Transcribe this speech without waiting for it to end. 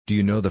Do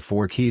you know the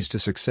 4 keys to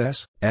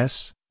success?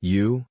 S,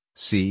 U,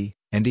 C,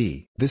 and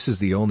E. This is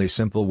the only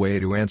simple way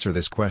to answer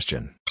this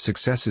question.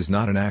 Success is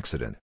not an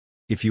accident.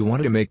 If you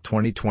want to make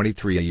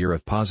 2023 a year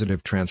of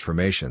positive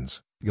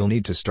transformations, you'll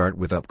need to start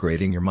with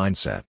upgrading your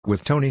mindset.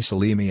 With Tony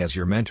Salimi as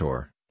your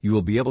mentor, you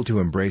will be able to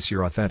embrace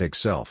your authentic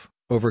self,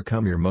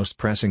 overcome your most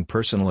pressing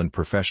personal and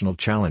professional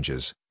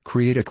challenges,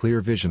 create a clear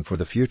vision for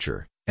the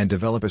future, and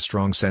develop a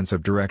strong sense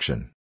of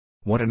direction.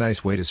 What a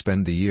nice way to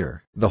spend the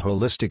year. The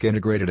holistic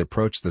integrated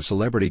approach the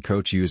celebrity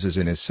coach uses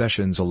in his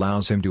sessions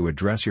allows him to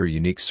address your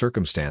unique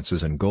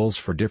circumstances and goals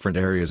for different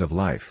areas of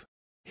life.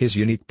 His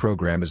unique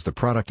program is the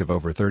product of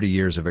over 30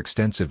 years of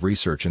extensive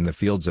research in the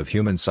fields of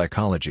human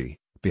psychology,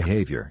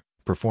 behavior,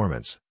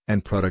 performance,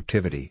 and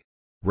productivity.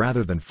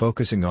 Rather than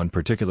focusing on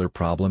particular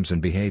problems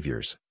and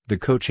behaviors, the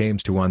coach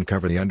aims to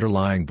uncover the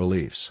underlying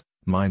beliefs,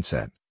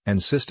 mindset,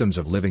 and systems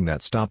of living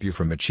that stop you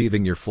from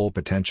achieving your full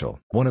potential.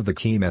 One of the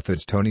key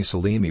methods Tony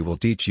Salimi will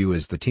teach you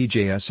is the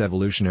TJS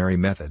Evolutionary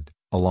Method,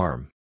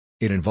 ALARM.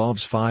 It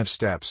involves 5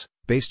 steps,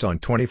 based on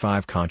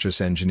 25 conscious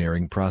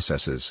engineering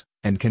processes,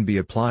 and can be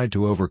applied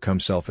to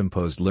overcome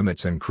self-imposed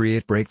limits and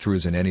create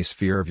breakthroughs in any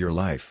sphere of your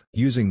life.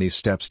 Using these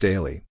steps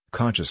daily,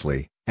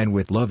 consciously, and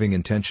with loving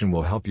intention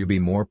will help you be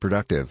more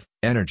productive,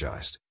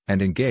 energized,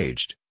 and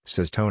engaged,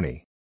 says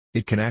Tony.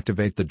 It can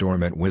activate the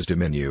dormant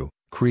wisdom in you,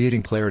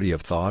 creating clarity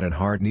of thought and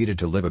heart needed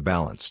to live a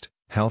balanced,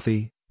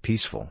 healthy,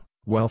 peaceful,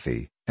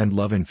 wealthy, and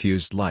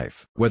love-infused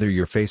life. Whether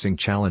you're facing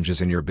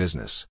challenges in your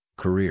business,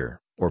 career,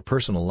 or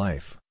personal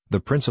life, the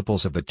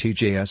principles of the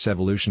TJS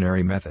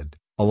Evolutionary Method,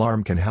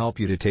 ALARM can help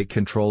you to take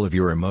control of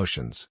your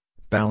emotions,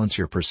 balance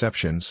your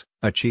perceptions,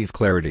 achieve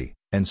clarity,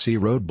 and see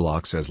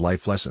roadblocks as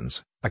life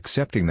lessons,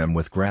 accepting them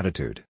with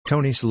gratitude.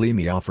 Tony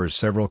Salimi offers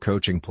several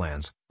coaching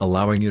plans,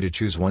 allowing you to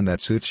choose one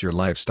that suits your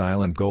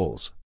lifestyle and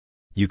goals.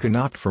 You can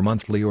opt for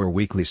monthly or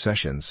weekly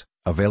sessions,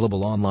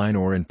 available online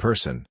or in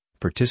person,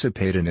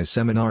 participate in his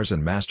seminars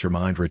and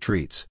mastermind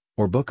retreats,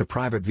 or book a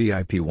private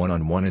VIP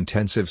one-on-one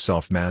intensive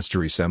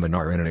self-mastery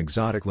seminar in an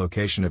exotic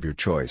location of your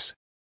choice.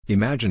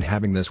 Imagine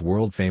having this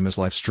world-famous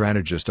life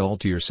strategist all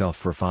to yourself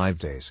for 5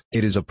 days.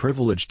 It is a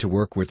privilege to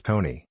work with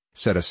Tony,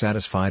 said a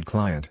satisfied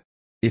client.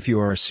 If you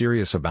are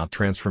serious about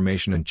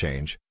transformation and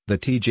change, the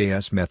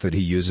TJS method he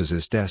uses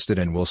is tested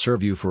and will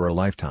serve you for a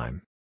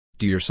lifetime.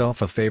 Do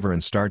yourself a favor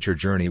and start your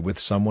journey with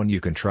someone you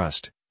can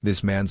trust.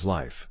 This man's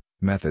life,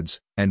 methods,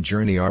 and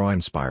journey are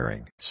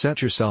inspiring.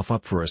 Set yourself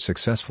up for a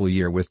successful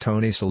year with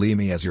Tony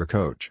Salimi as your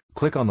coach.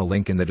 Click on the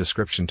link in the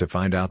description to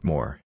find out more.